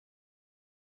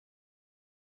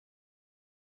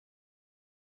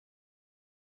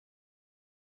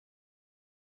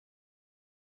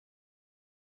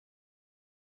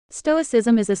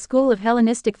Stoicism is a school of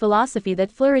Hellenistic philosophy that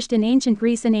flourished in ancient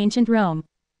Greece and ancient Rome.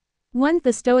 1.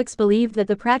 The Stoics believed that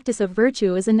the practice of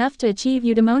virtue is enough to achieve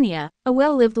eudaimonia, a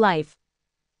well-lived life.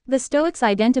 The Stoics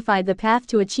identified the path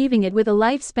to achieving it with a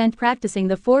life spent practicing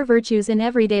the four virtues in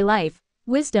everyday life: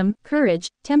 wisdom, courage,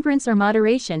 temperance or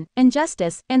moderation, and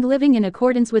justice, and living in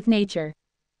accordance with nature.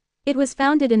 It was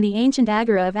founded in the ancient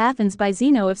Agora of Athens by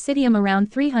Zeno of Citium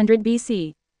around 300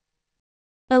 BC.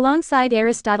 Alongside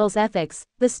Aristotle's ethics,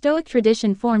 the Stoic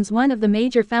tradition forms one of the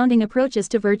major founding approaches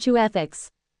to virtue ethics.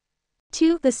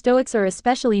 2. The Stoics are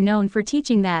especially known for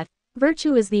teaching that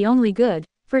virtue is the only good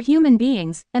for human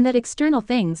beings, and that external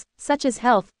things, such as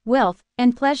health, wealth,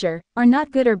 and pleasure, are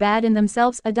not good or bad in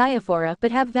themselves adiaphora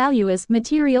but have value as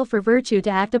material for virtue to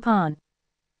act upon.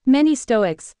 Many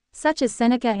Stoics, such as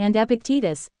Seneca and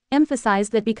Epictetus, emphasize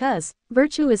that because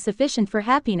virtue is sufficient for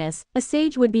happiness, a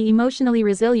sage would be emotionally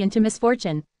resilient to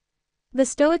misfortune. The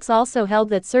Stoics also held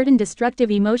that certain destructive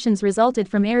emotions resulted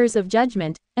from errors of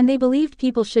judgment, and they believed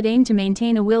people should aim to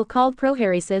maintain a will called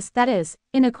prohairesis, that is,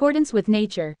 in accordance with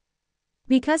nature.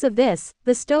 Because of this,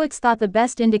 the Stoics thought the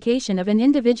best indication of an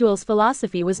individual's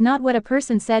philosophy was not what a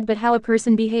person said but how a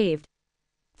person behaved.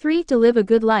 3. To live a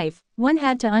good life, one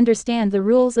had to understand the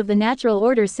rules of the natural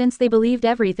order since they believed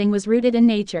everything was rooted in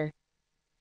nature.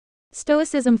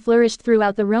 Stoicism flourished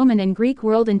throughout the Roman and Greek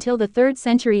world until the 3rd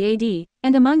century AD,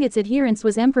 and among its adherents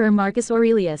was Emperor Marcus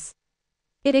Aurelius.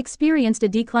 It experienced a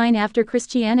decline after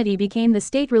Christianity became the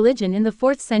state religion in the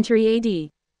 4th century AD.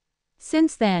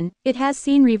 Since then, it has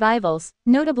seen revivals,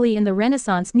 notably in the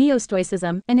Renaissance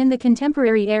Neo-Stoicism and in the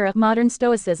contemporary era modern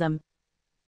Stoicism.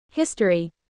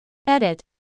 History. Edit.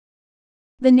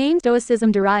 The name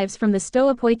Stoicism derives from the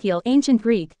stoa poikile, ancient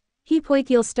Greek, he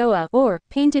poikile stoa, or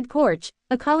painted porch,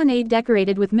 a colonnade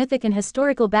decorated with mythic and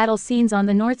historical battle scenes on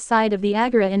the north side of the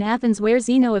Agora in Athens where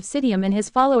Zeno of Citium and his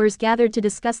followers gathered to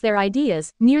discuss their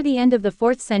ideas, near the end of the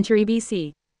 4th century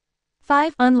BC.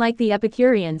 5. Unlike the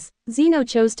Epicureans, Zeno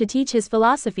chose to teach his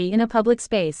philosophy in a public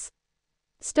space.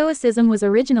 Stoicism was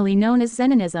originally known as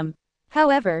Zenonism.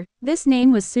 However, this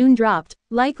name was soon dropped,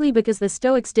 likely because the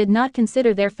Stoics did not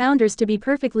consider their founders to be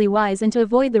perfectly wise and to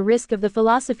avoid the risk of the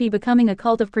philosophy becoming a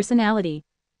cult of personality.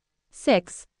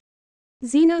 6.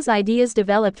 Zeno's ideas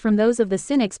developed from those of the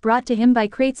Cynics brought to him by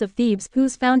Crates of Thebes,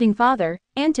 whose founding father,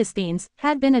 Antisthenes,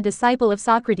 had been a disciple of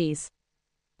Socrates.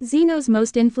 Zeno's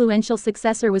most influential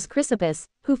successor was Chrysippus,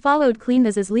 who followed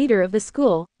Cleanthes as leader of the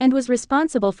school, and was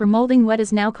responsible for molding what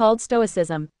is now called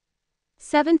Stoicism.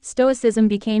 7. Stoicism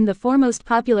became the foremost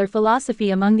popular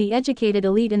philosophy among the educated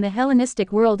elite in the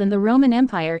Hellenistic world and the Roman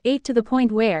Empire. 8. To the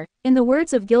point where, in the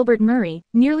words of Gilbert Murray,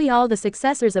 nearly all the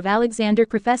successors of Alexander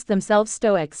professed themselves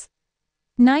Stoics.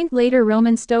 9. Later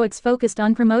Roman Stoics focused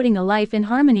on promoting a life in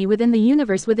harmony within the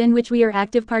universe within which we are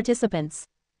active participants.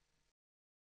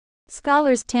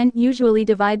 Scholars usually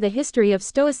divide the history of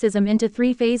Stoicism into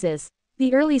 3 phases.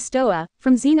 The early Stoa,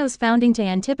 from Zeno's founding to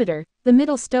Antipater, the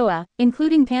middle Stoa,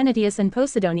 including Panaetius and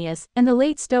Posidonius, and the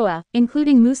late Stoa,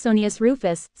 including Musonius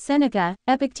Rufus, Seneca,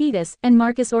 Epictetus, and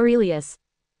Marcus Aurelius.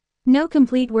 No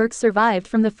complete works survived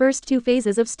from the first 2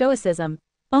 phases of Stoicism.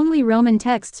 Only Roman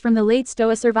texts from the late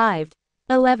Stoa survived.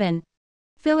 11.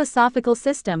 Philosophical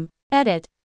system. Edit.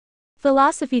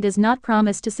 Philosophy does not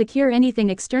promise to secure anything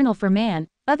external for man,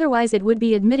 otherwise it would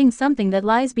be admitting something that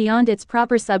lies beyond its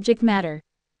proper subject matter.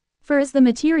 For as the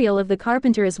material of the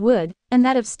carpenter is wood, and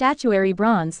that of statuary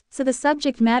bronze, so the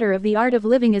subject matter of the art of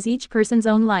living is each person's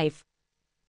own life.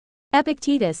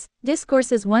 Epictetus,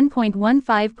 Discourses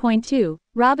 1.15.2,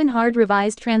 Robin Hard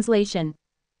Revised Translation.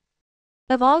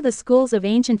 Of all the schools of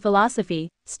ancient philosophy,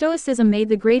 Stoicism made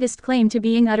the greatest claim to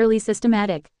being utterly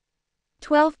systematic.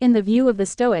 12. In the view of the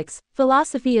Stoics,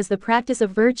 philosophy is the practice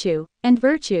of virtue, and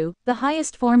virtue, the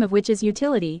highest form of which is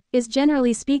utility, is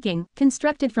generally speaking,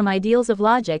 constructed from ideals of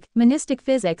logic, monistic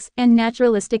physics, and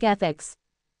naturalistic ethics.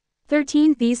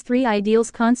 13. These 3 ideals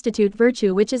constitute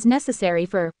virtue which is necessary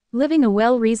for living a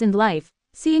well-reasoned life,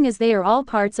 seeing as they are all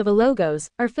parts of a logos,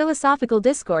 or philosophical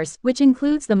discourse, which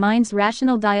includes the mind's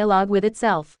rational dialogue with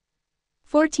itself.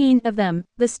 14. Of them,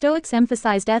 the Stoics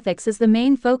emphasized ethics as the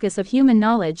main focus of human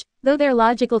knowledge, though their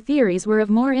logical theories were of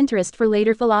more interest for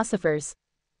later philosophers.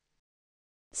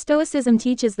 Stoicism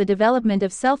teaches the development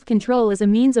of self-control as a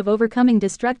means of overcoming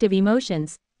destructive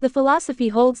emotions. The philosophy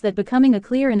holds that becoming a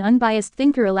clear and unbiased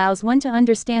thinker allows one to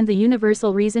understand the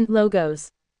universal reason, logos.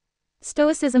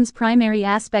 Stoicism's primary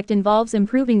aspect involves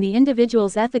improving the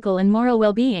individual's ethical and moral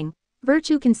well-being.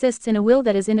 Virtue consists in a will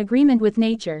that is in agreement with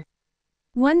nature.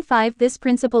 1.5. This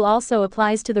principle also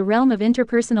applies to the realm of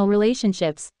interpersonal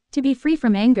relationships. to be free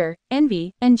from anger,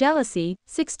 envy, and jealousy.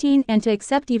 16 And to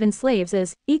accept even slaves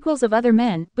as equals of other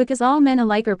men, because all men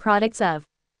alike are products of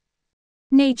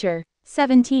nature.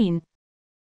 17.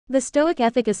 The Stoic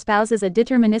ethic espouses a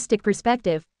deterministic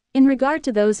perspective. In regard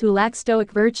to those who lack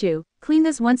Stoic virtue,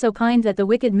 Cleanthes once opined that the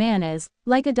wicked man is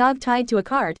like a dog tied to a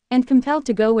cart, and compelled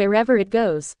to go wherever it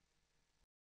goes.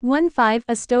 1.5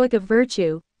 A Stoic of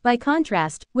virtue, by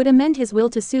contrast, would amend his will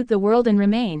to suit the world and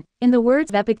remain, in the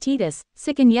words of Epictetus,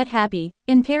 sick and yet happy,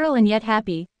 in peril and yet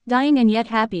happy, dying and yet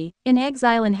happy, in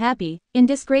exile and happy, in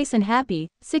disgrace and happy.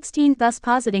 16 Thus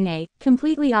positing a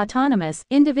completely autonomous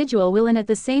individual will and at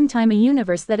the same time a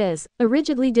universe that is a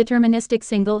rigidly deterministic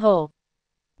single whole.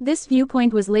 This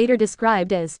viewpoint was later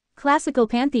described as classical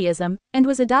pantheism, and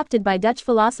was adopted by Dutch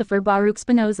philosopher Baruch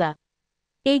Spinoza.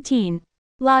 18.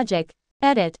 Logic.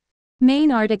 Edit.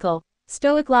 Main article.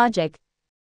 Stoic logic.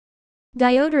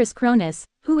 Diodorus Cronus,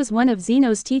 who was one of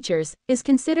Zeno's teachers, is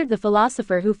considered the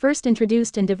philosopher who first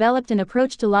introduced and developed an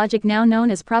approach to logic now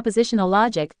known as propositional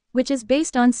logic, which is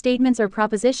based on statements or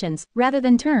propositions, rather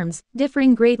than terms,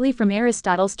 differing greatly from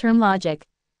Aristotle's term logic.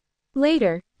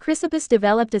 Later, Chrysippus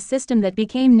developed a system that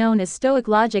became known as Stoic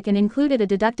logic and included a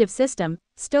deductive system,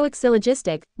 Stoic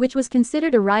syllogistic, which was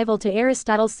considered a rival to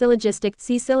Aristotle's syllogistic,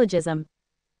 see syllogism.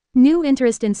 New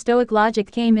interest in Stoic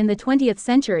logic came in the 20th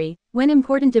century, when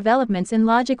important developments in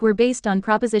logic were based on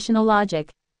propositional logic.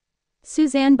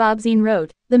 Suzanne Bobzien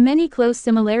wrote, "The many close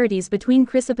similarities between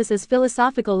Chrysippus's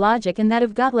philosophical logic and that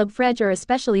of Gottlob Frege are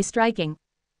especially striking."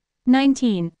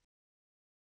 19.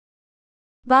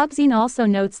 Bobzien also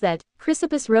notes that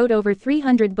Chrysippus wrote over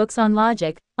 300 books on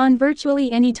logic, on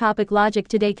virtually any topic logic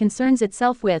today concerns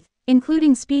itself with,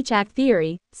 including speech-act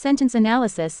theory, sentence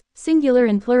analysis, singular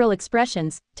and plural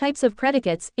expressions, types of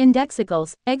predicates,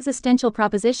 indexicals, existential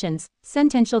propositions,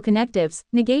 sentential connectives,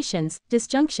 negations,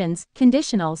 disjunctions,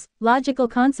 conditionals, logical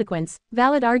consequence,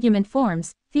 valid argument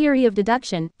forms, theory of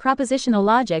deduction, propositional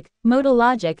logic, modal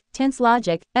logic, tense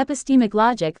logic, epistemic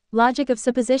logic, logic of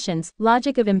suppositions,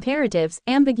 logic of imperatives,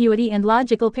 ambiguity and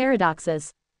logical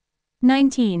paradoxes.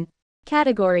 19.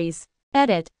 Categories.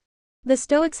 Edit. The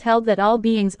Stoics held that all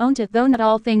beings onta, though not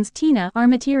all things tina, are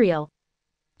material.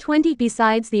 20.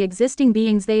 Besides the existing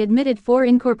beings they admitted 4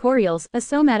 incorporeals,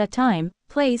 asomata time,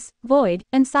 place, void,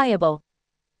 and sciable.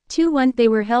 2.1 They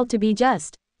were held to be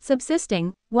just,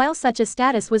 subsisting, while such a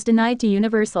status was denied to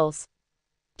universals.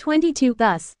 22.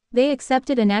 Thus, they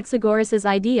accepted Anaxagoras'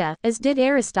 idea, as did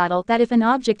Aristotle, that if an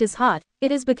object is hot,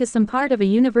 it is because some part of a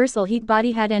universal heat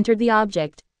body had entered the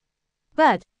object.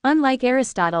 But, unlike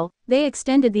Aristotle, they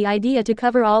extended the idea to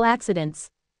cover all accidents.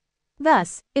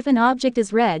 Thus, if an object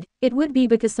is red, it would be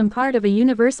because some part of a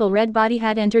universal red body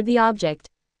had entered the object.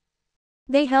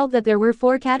 They held that there were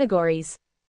 4 categories.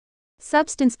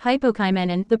 Substance,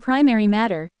 hypokaimenon, the primary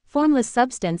matter; formless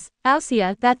substance,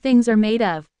 ousia, that things are made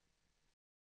of;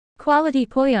 quality,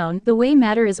 poion, the way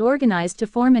matter is organized to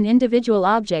form an individual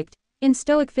object; in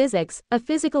Stoic physics, a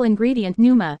physical ingredient,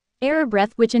 pneuma, air or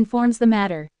breath, which informs the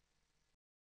matter.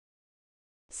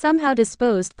 Somehow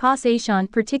disposed, passation,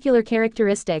 particular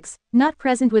characteristics, not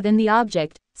present within the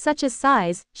object, such as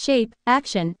size, shape,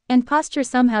 action, and posture;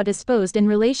 somehow disposed in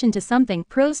relation to something,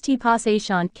 pros t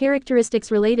passation,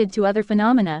 characteristics related to other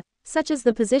phenomena, such as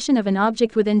the position of an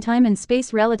object within time and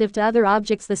space relative to other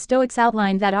objects. The Stoics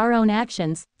outlined that our own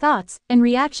actions, thoughts, and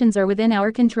reactions are within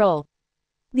our control.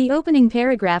 The opening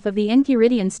paragraph of the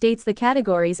Enchiridion states the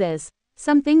categories as,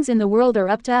 some things in the world are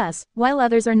up to us, while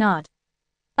others are not.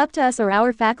 Up to us are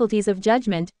our faculties of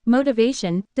judgment,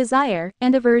 motivation, desire,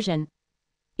 and aversion.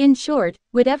 In short,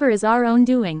 whatever is our own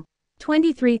doing.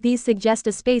 23. These suggest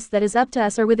a space that is up to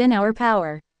us or within our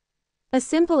power. A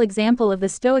simple example of the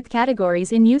Stoic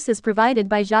categories in use is provided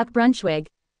by Jacques Brunschwig.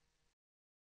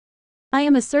 I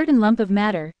am a certain lump of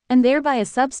matter, and thereby a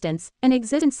substance, an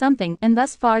existent something, and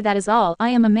thus far that is all. I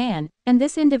am a man, and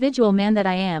this individual man that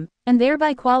I am, and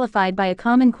thereby qualified by a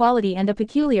common quality and a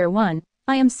peculiar one.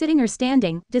 I am sitting or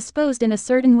standing, disposed in a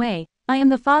certain way. I am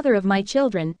the father of my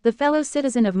children, the fellow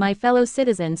citizen of my fellow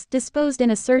citizens, disposed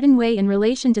in a certain way in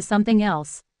relation to something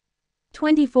else.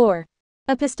 24.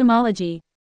 Epistemology.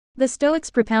 The Stoics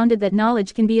propounded that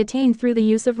knowledge can be attained through the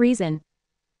use of reason.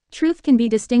 Truth can be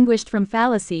distinguished from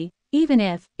fallacy, even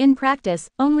if, in practice,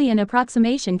 only an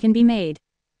approximation can be made.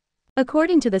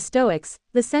 According to the Stoics,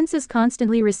 the senses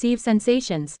constantly receive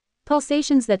sensations,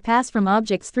 pulsations that pass from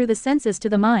objects through the senses to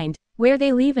the mind, where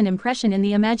they leave an impression in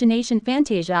the imagination.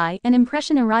 Phantasiae, an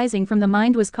impression arising from the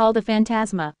mind, was called a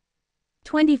phantasma.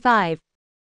 25.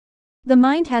 The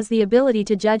mind has the ability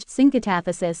to judge,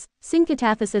 synkatathesis,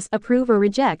 approve or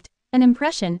reject, an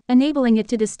impression, enabling it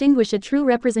to distinguish a true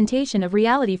representation of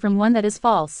reality from one that is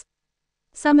false.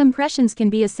 Some impressions can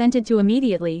be assented to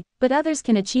immediately, but others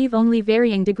can achieve only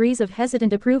varying degrees of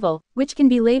hesitant approval, which can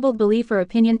be labeled belief or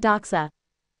opinion doxa.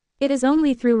 It is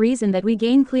only through reason that we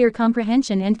gain clear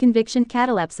comprehension and conviction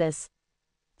catalepsis.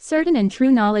 Certain and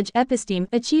true knowledge episteme,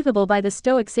 achievable by the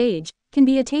Stoic sage, can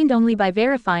be attained only by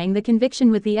verifying the conviction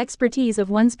with the expertise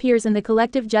of one's peers and the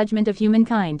collective judgment of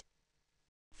humankind.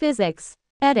 Physics.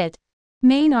 Edit.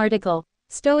 Main article.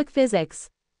 Stoic Physics.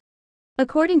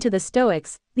 According to the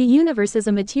Stoics, the universe is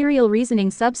a material reasoning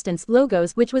substance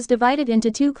logos which was divided into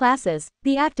two classes,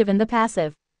 the active and the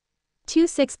passive.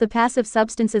 2-6 The passive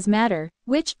substance is matter,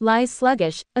 which lies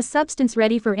sluggish, a substance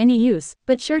ready for any use,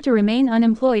 but sure to remain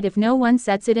unemployed if no one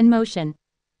sets it in motion.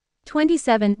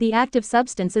 27 The active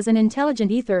substance is an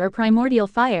intelligent ether or primordial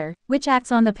fire, which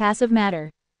acts on the passive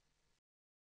matter.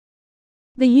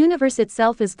 The universe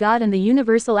itself is God and the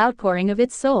universal outpouring of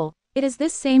its soul. It is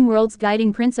this same world's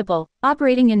guiding principle,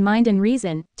 operating in mind and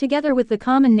reason, together with the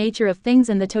common nature of things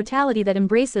and the totality that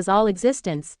embraces all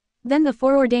existence, then the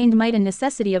foreordained might and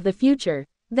necessity of the future,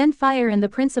 then fire and the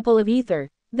principle of ether,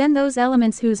 then those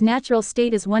elements whose natural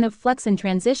state is one of flux and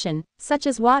transition, such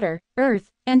as water, earth,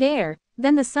 and air,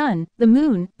 then the sun, the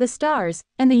moon, the stars,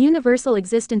 and the universal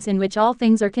existence in which all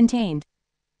things are contained.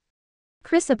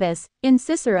 Chrysippus, in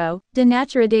Cicero, De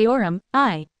Natura Deorum,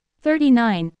 I.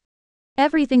 39.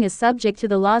 Everything is subject to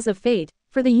the laws of fate,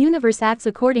 for the universe acts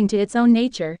according to its own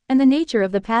nature, and the nature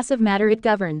of the passive matter it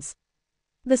governs.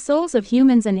 The souls of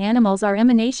humans and animals are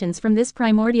emanations from this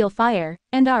primordial fire,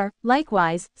 and are,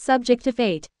 likewise, subject to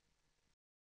fate.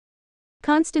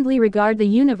 Constantly regard the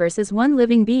universe as one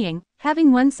living being,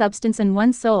 having one substance and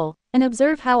one soul, and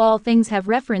observe how all things have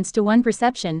reference to one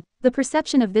perception, the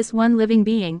perception of this one living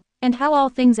being, and how all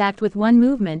things act with one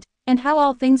movement, and how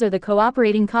all things are the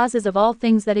cooperating causes of all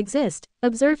things that exist.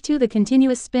 Observe too the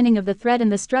continuous spinning of the thread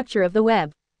and the structure of the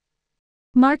web.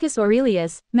 Marcus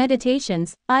Aurelius,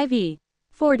 Meditations, IV.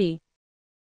 40.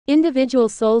 Individual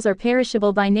souls are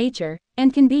perishable by nature,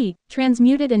 and can be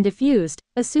transmuted and diffused,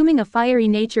 assuming a fiery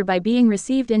nature by being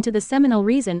received into the seminal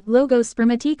reason logos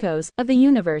spermatikos of the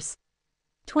universe.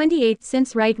 28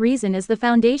 Since right reason is the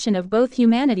foundation of both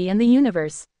humanity and the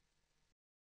universe.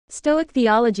 Stoic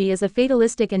theology is a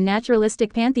fatalistic and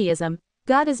naturalistic pantheism.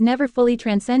 God is never fully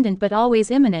transcendent but always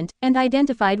immanent, and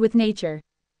identified with nature.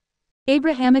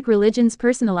 Abrahamic religions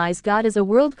personalize God as a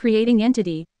world-creating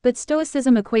entity, but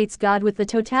Stoicism equates God with the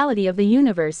totality of the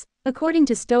universe. According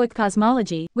to Stoic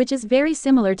cosmology, which is very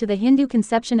similar to the Hindu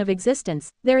conception of existence,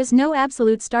 there is no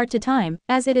absolute start to time,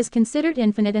 as it is considered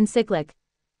infinite and cyclic.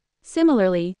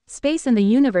 Similarly, space and the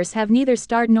universe have neither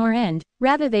start nor end,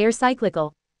 rather they are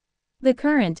cyclical. The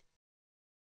current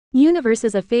universe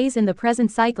is a phase in the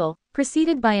present cycle,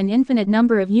 preceded by an infinite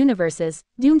number of universes,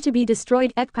 doomed to be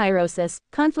destroyed ekpyrosis,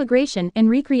 conflagration, and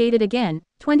recreated again,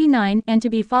 29, and to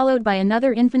be followed by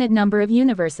another infinite number of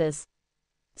universes.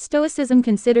 Stoicism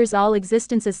considers all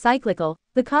existence as cyclical,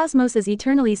 the cosmos as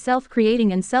eternally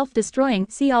self-creating and self-destroying,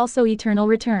 see also eternal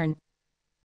return.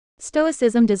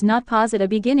 Stoicism does not posit a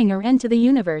beginning or end to the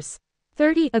universe.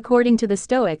 30 According to the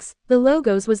Stoics, the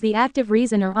Logos was the active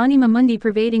reason or anima mundi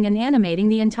pervading and animating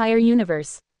the entire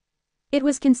universe. It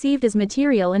was conceived as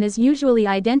material and is usually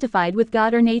identified with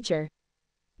God or nature.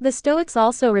 The Stoics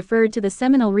also referred to the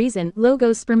seminal reason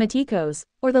logos spermatikos,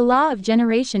 or the law of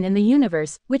generation in the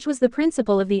universe, which was the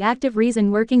principle of the active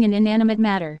reason working in inanimate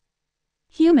matter.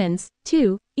 Humans,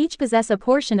 too, each possess a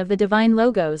portion of the divine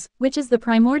logos, which is the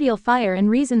primordial fire and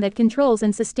reason that controls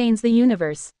and sustains the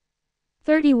universe.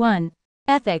 31.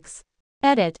 Ethics.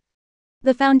 Edit.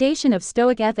 The foundation of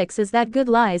Stoic ethics is that good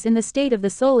lies in the state of the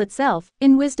soul itself,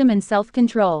 in wisdom and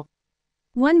self-control.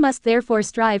 One must therefore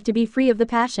strive to be free of the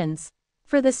passions.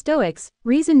 For the Stoics,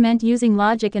 reason meant using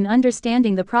logic and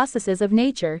understanding the processes of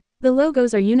nature. The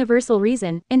logos are universal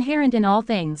reason, inherent in all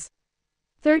things.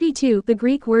 32 The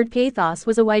Greek word pathos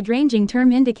was a wide-ranging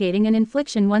term indicating an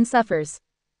infliction one suffers.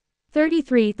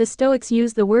 33 The Stoics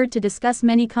used the word to discuss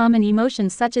many common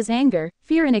emotions such as anger,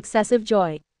 fear and excessive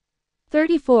joy.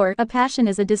 34 A passion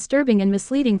is a disturbing and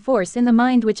misleading force in the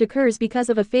mind which occurs because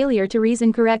of a failure to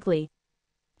reason correctly.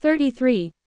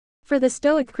 33 For the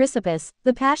Stoic Chrysippus,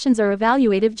 the passions are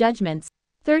evaluative judgments.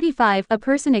 35 A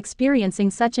person experiencing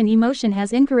such an emotion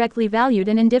has incorrectly valued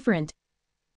an indifferent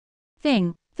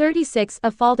thing. 36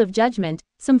 A fault of judgment,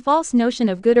 some false notion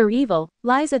of good or evil,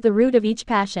 lies at the root of each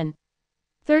passion.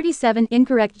 37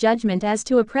 Incorrect judgment as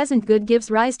to a present good gives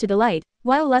rise to delight,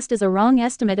 while lust is a wrong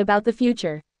estimate about the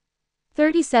future.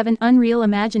 37 Unreal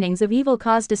imaginings of evil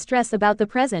cause distress about the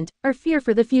present, or fear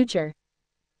for the future.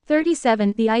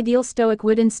 37 The ideal Stoic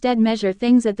would instead measure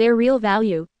things at their real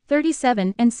value.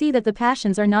 37 And see that the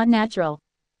passions are not natural.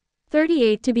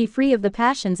 38 To be free of the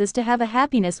passions is to have a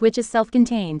happiness which is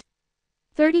self-contained.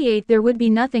 38 There would be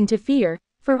nothing to fear,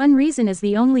 for unreason is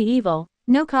the only evil,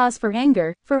 no cause for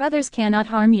anger, for others cannot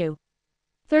harm you.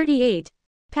 38.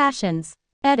 Passions.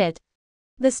 Edit.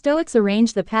 The Stoics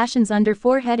arrange the passions under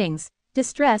 4 headings: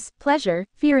 distress, pleasure,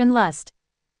 fear and lust.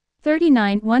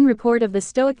 39. One report of the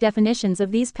Stoic definitions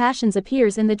of these passions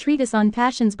appears in the treatise on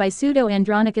passions by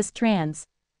Pseudo-Andronicus Trans.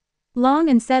 Long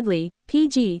and Sedley,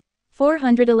 pg.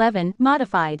 411,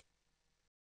 modified.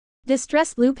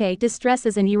 Distress lupe. Distress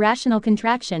is an irrational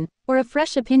contraction, or a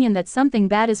fresh opinion that something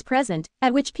bad is present,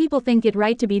 at which people think it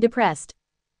right to be depressed.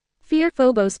 Fear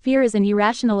phobos. Fear is an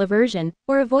irrational aversion,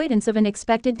 or avoidance of an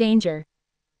expected danger.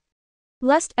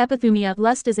 Lust epithumia.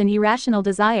 Lust is an irrational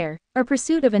desire, or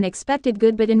pursuit of an expected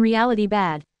good but in reality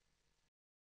bad.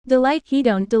 Delight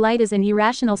hedon. Delight is an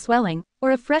irrational swelling,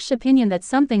 or a fresh opinion that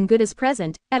something good is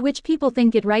present, at which people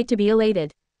think it right to be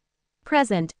elated.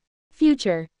 Present.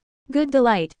 Future. Good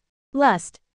delight.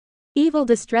 Lust. Evil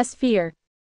distress fear.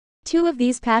 2 of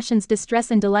these passions, distress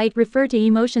and delight, refer to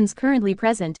emotions currently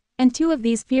present, and 2 of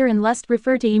these, fear and lust,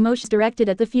 refer to emotions directed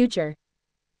at the future.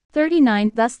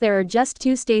 39 Thus there are just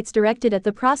 2 states directed at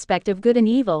the prospect of good and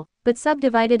evil, but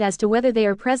subdivided as to whether they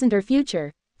are present or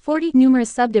future. 40 Numerous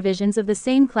subdivisions of the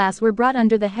same class were brought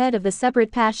under the head of the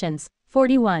separate passions.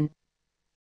 41.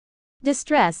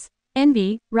 Distress,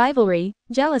 envy, rivalry,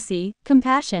 jealousy,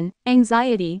 compassion,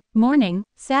 anxiety, mourning,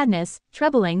 sadness,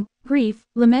 troubling, grief,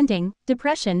 lamenting,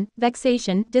 depression,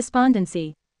 vexation,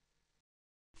 despondency.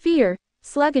 Fear,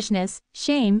 sluggishness,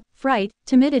 shame, fright,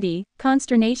 timidity,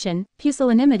 consternation,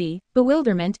 pusillanimity,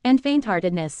 bewilderment, and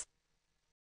faint-heartedness.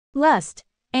 Lust,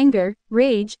 anger,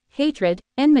 rage, hatred,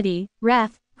 enmity,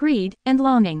 wrath, greed, and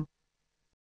longing.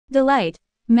 Delight,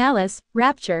 malice,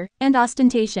 rapture, and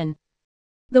ostentation.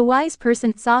 The wise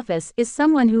person, sophos, is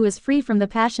someone who is free from the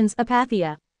passions,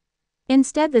 apatheia.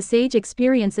 Instead, the sage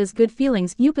experiences good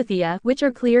feelings, eupatheia, which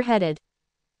are clear-headed.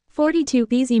 42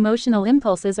 These emotional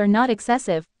impulses are not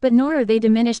excessive, but nor are they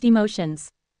diminished emotions.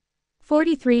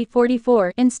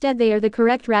 44 Instead, they are the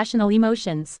correct rational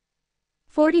emotions.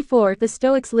 44 The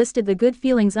Stoics listed the good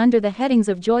feelings under the headings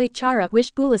of joy, chara,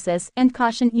 wish, geulisis, and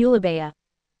caution, eulabeia.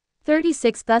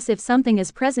 36 Thus if something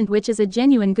is present which is a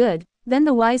genuine good, then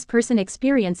the wise person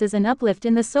experiences an uplift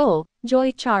in the soul,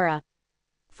 joy, chara.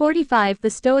 45 The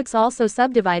Stoics also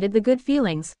subdivided the good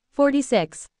feelings.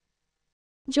 46.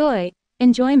 Joy,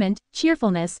 enjoyment,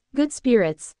 cheerfulness, good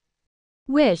spirits.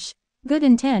 Wish, good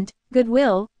intent,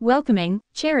 goodwill, welcoming,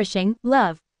 cherishing,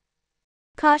 love.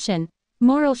 Caution,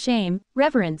 moral shame,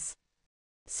 reverence.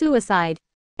 Suicide.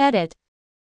 Edit.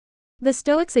 The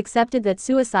Stoics accepted that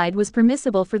suicide was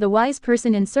permissible for the wise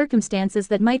person in circumstances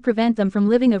that might prevent them from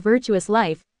living a virtuous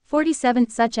life. 47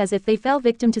 Such as if they fell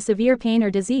victim to severe pain or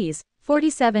disease.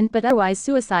 47 But otherwise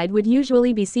suicide would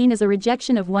usually be seen as a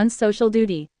rejection of one's social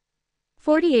duty.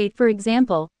 48 For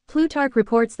example, Plutarch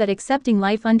reports that accepting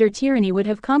life under tyranny would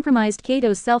have compromised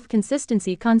Cato's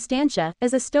self-consistency Constantia,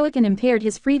 as a Stoic, and impaired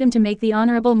his freedom to make the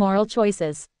honorable moral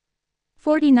choices.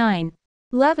 49.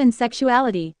 Love and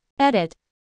sexuality. Edit.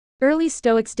 Early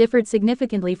Stoics differed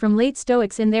significantly from late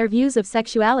Stoics in their views of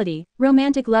sexuality,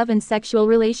 romantic love and sexual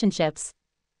relationships.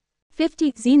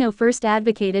 50. Zeno first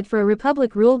advocated for a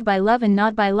republic ruled by love and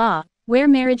not by law, where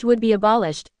marriage would be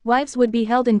abolished, wives would be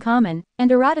held in common,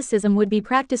 and eroticism would be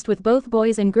practiced with both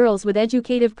boys and girls with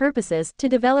educative purposes to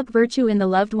develop virtue in the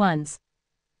loved ones.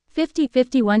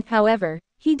 51. However,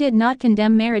 he did not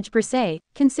condemn marriage per se,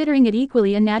 considering it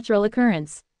equally a natural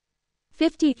occurrence.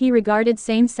 50. He regarded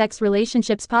same-sex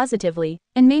relationships positively,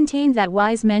 and maintained that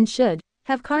wise men should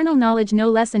have carnal knowledge no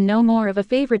less and no more of a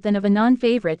favorite than of a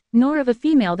non-favorite, nor of a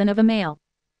female than of a male.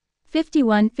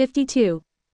 52.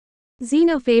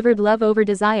 Zeno favored love over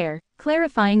desire,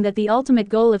 clarifying that the ultimate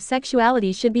goal of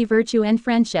sexuality should be virtue and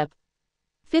friendship.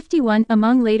 51.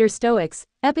 Among later Stoics,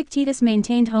 Epictetus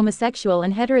maintained homosexual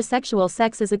and heterosexual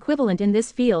sex as equivalent in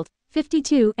this field.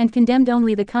 52. And condemned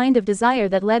only the kind of desire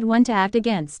that led one to act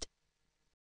against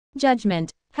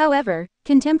judgment. However,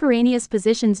 contemporaneous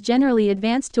positions generally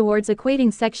advanced towards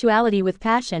equating sexuality with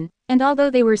passion, and although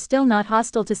they were still not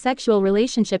hostile to sexual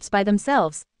relationships by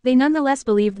themselves, they nonetheless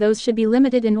believed those should be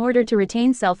limited in order to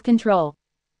retain self-control.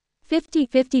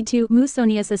 52.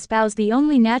 Musonius espoused the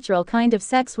only natural kind of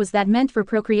sex was that meant for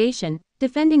procreation,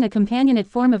 defending a companionate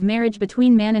form of marriage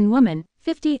between man and woman.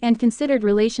 50. And considered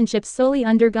relationships solely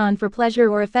undergone for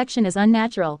pleasure or affection as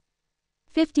unnatural.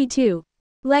 52.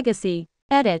 Legacy.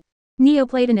 Edit.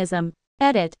 Neoplatonism.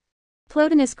 Edit.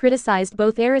 Plotinus criticized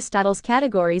both Aristotle's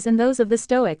categories and those of the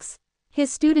Stoics. His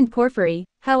student Porphyry,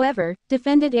 however,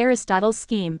 defended Aristotle's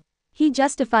scheme. He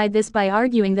justified this by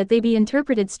arguing that they be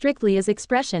interpreted strictly as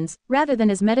expressions, rather than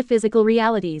as metaphysical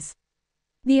realities.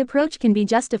 The approach can be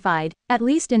justified, at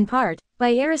least in part,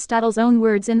 by Aristotle's own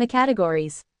words in the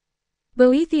categories.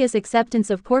 Boethius' acceptance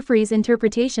of Porphyry's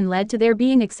interpretation led to their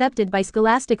being accepted by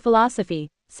scholastic philosophy.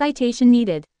 Citation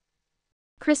needed.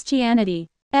 Christianity.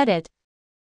 Edit.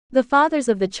 The Fathers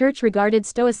of the Church regarded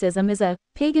Stoicism as a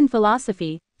pagan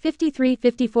philosophy,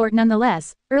 53-54.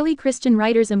 Nonetheless, early Christian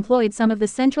writers employed some of the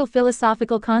central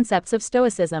philosophical concepts of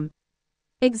Stoicism.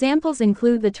 Examples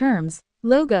include the terms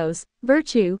logos,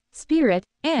 virtue, spirit,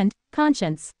 and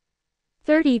conscience.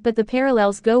 30. But the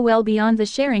parallels go well beyond the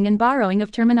sharing and borrowing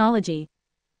of terminology.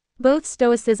 Both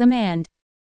Stoicism and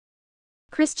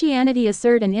Christianity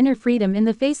assert an inner freedom in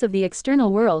the face of the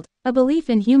external world, a belief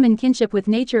in human kinship with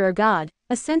nature or God,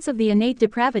 a sense of the innate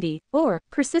depravity, or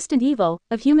persistent evil,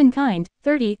 of humankind,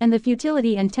 30, and the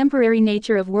futility and temporary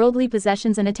nature of worldly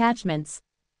possessions and attachments.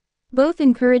 Both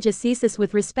encourage ascesis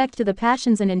with respect to the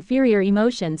passions and inferior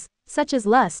emotions, such as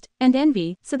lust and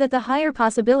envy, so that the higher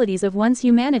possibilities of one's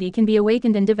humanity can be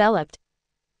awakened and developed.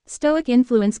 Stoic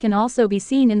influence can also be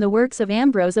seen in the works of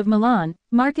Ambrose of Milan,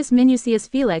 Marcus Minucius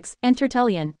Felix, and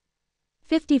Tertullian.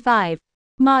 55.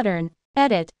 Modern.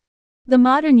 Edit. The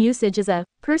modern usage is a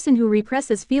person who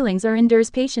represses feelings or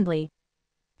endures patiently.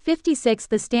 56.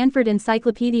 The Stanford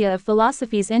Encyclopedia of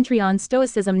Philosophy's entry on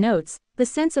Stoicism notes, the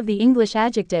sense of the English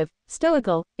adjective,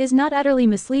 stoical, is not utterly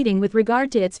misleading with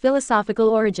regard to its philosophical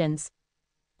origins.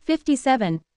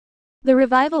 57. The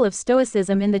revival of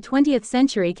Stoicism in the 20th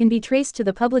century can be traced to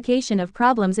the publication of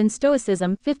Problems in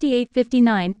Stoicism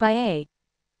 58-59 by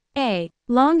A.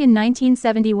 Long in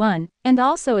 1971, and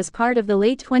also as part of the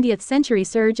late 20th century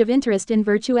surge of interest in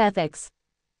virtue ethics.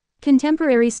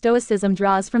 Contemporary Stoicism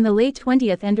draws from the late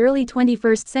 20th and early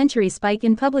 21st century spike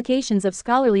in publications of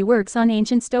scholarly works on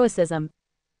ancient Stoicism.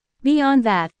 Beyond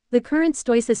that, the current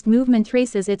Stoicist movement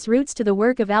traces its roots to the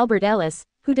work of Albert Ellis,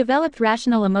 who developed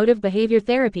rational emotive behavior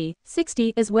therapy,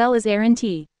 60, as well as Aaron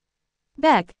T.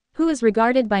 Beck, who is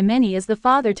regarded by many as the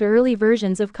father to early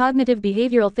versions of cognitive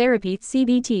behavioral therapy,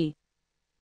 CBT.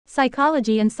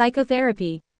 Psychology and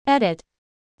psychotherapy. Edit.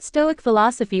 Stoic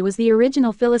philosophy was the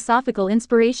original philosophical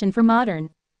inspiration for modern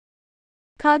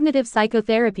cognitive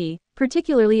psychotherapy,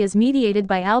 particularly as mediated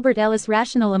by Albert Ellis'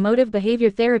 rational emotive behavior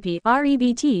therapy,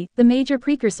 REBT, the major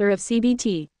precursor of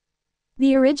CBT.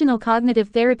 The original cognitive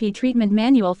therapy treatment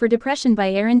manual for depression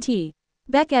by Aaron T.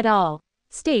 Beck et al.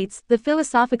 States, the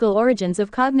philosophical origins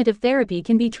of cognitive therapy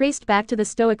can be traced back to the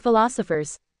Stoic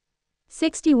philosophers.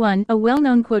 61. A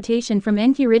well-known quotation from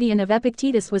Enchiridion of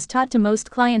Epictetus was taught to most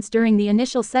clients during the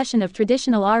initial session of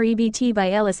traditional REBT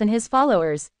by Ellis and his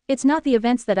followers, "It's not the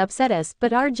events that upset us,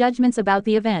 but our judgments about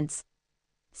the events."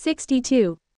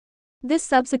 62. This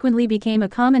subsequently became a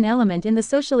common element in the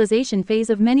socialization phase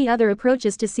of many other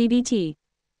approaches to CBT.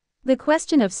 The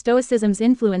question of Stoicism's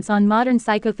influence on modern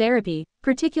psychotherapy,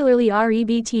 particularly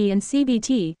REBT and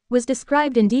CBT, was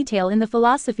described in detail in The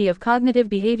Philosophy of Cognitive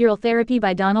Behavioral Therapy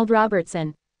by Donald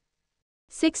Robertson.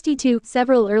 62.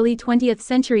 Several early 20th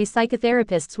century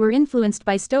psychotherapists were influenced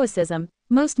by Stoicism,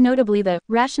 most notably the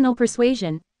rational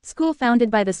persuasion school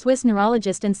founded by the Swiss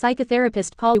neurologist and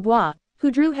psychotherapist Paul Dubois, who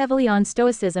drew heavily on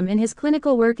Stoicism in his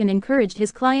clinical work and encouraged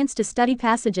his clients to study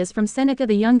passages from Seneca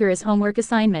the Younger as homework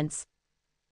assignments.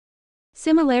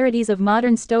 Similarities of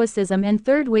modern Stoicism and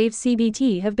third-wave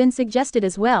CBT have been suggested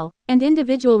as well, and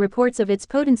individual reports of its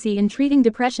potency in treating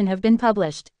depression have been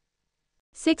published.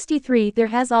 63. There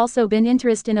has also been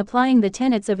interest in applying the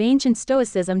tenets of ancient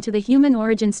Stoicism to the human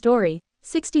origin story.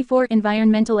 64.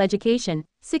 Environmental education.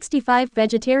 65.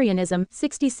 Vegetarianism.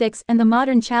 66. And the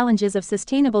modern challenges of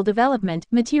sustainable development,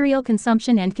 material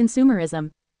consumption and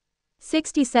consumerism.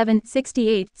 67,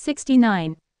 68,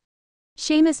 69.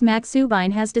 Seamus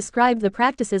MacSubine has described the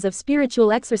practices of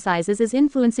spiritual exercises as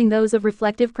influencing those of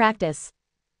reflective practice.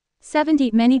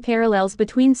 70. Many parallels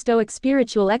between Stoic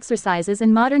spiritual exercises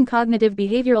and modern cognitive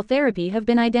behavioral therapy have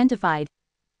been identified.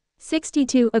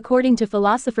 62. According to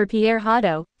philosopher Pierre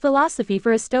Hadot, philosophy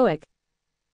for a Stoic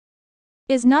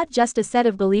is not just a set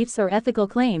of beliefs or ethical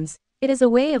claims, it is a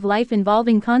way of life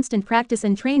involving constant practice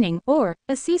and training, or,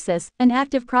 ascesis, an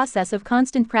active process of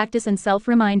constant practice and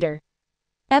self-reminder.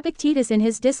 Epictetus in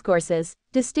his discourses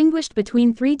distinguished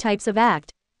between three types of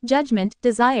act: judgment,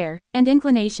 desire, and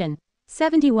inclination.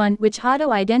 71. Which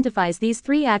Hadot identifies these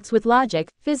three acts with logic,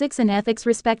 physics and ethics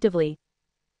respectively.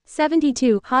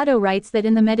 72. Hadot writes that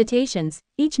in the Meditations,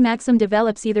 each maxim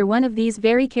develops either one of these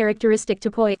very characteristic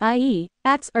topoi, i.e.,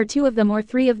 acts, or two of them or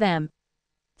three of them.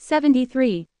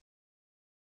 73.